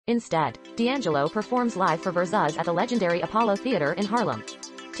Instead, D'Angelo performs live for Verzuz at the legendary Apollo Theater in Harlem.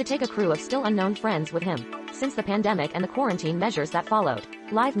 To take a crew of still unknown friends with him. Since the pandemic and the quarantine measures that followed,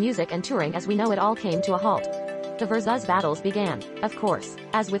 live music and touring as we know it all came to a halt. The Verzuz battles began, of course,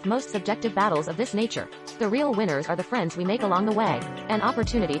 as with most subjective battles of this nature. The real winners are the friends we make along the way, an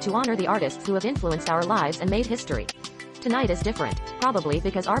opportunity to honor the artists who have influenced our lives and made history. Tonight is different, probably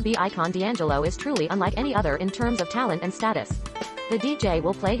because R&B icon D'Angelo is truly unlike any other in terms of talent and status. The DJ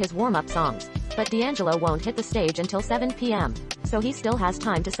will play his warm-up songs, but D'Angelo won't hit the stage until 7 p.m., so he still has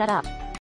time to set up.